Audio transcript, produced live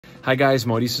Hi guys,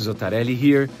 Mauricio Zottarelli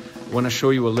here. I want to show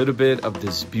you a little bit of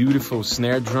this beautiful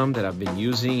snare drum that I've been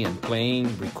using and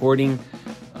playing, recording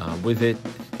with it.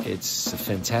 It's a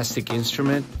fantastic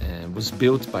instrument and was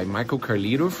built by Michael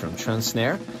Carlito from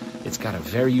TRANSNARE. It's got a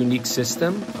very unique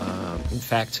system. In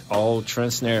fact, all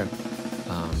TRANSNARE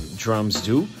drums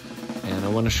do. And I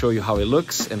want to show you how it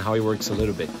looks and how it works a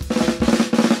little bit.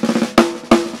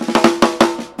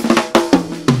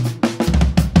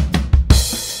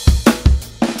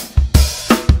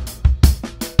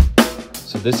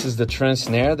 So this is the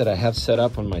TRANSNARE that I have set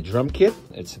up on my drum kit.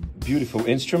 It's a beautiful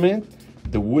instrument.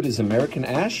 The wood is American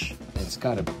ash. It's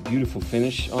got a beautiful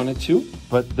finish on it too.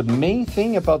 But the main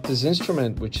thing about this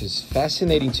instrument, which is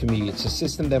fascinating to me, it's a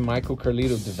system that Michael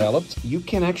Carlito developed. You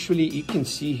can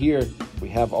see here, we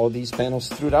have all these panels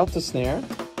throughout the snare,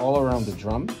 all around the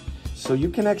drum. So you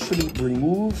can actually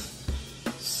remove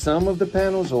some of the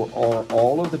panels or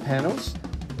all of the panels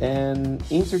and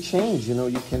interchange. You know,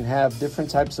 you can have different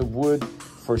types of wood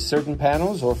for certain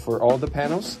panels or for all the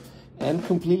panels and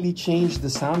completely change the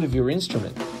sound of your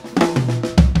instrument.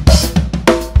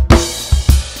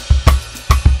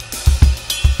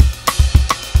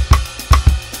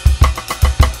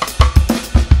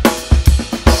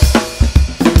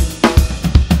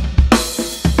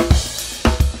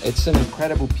 It's an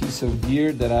incredible piece of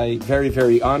gear that I'm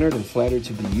very honored and flattered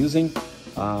to be using.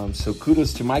 So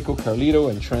kudos to Michael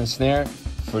Carlito and TRANSNARE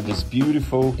for this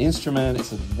beautiful instrument.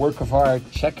 It's a work of art.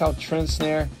 Check out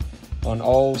TRANSNARE on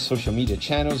all social media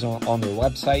channels, on their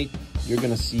website. You're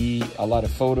gonna see a lot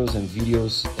of photos and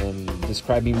videos and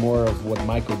describing more of what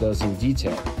Michael does in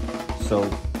detail. So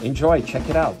enjoy, check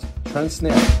it out.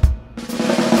 TRANSNARE.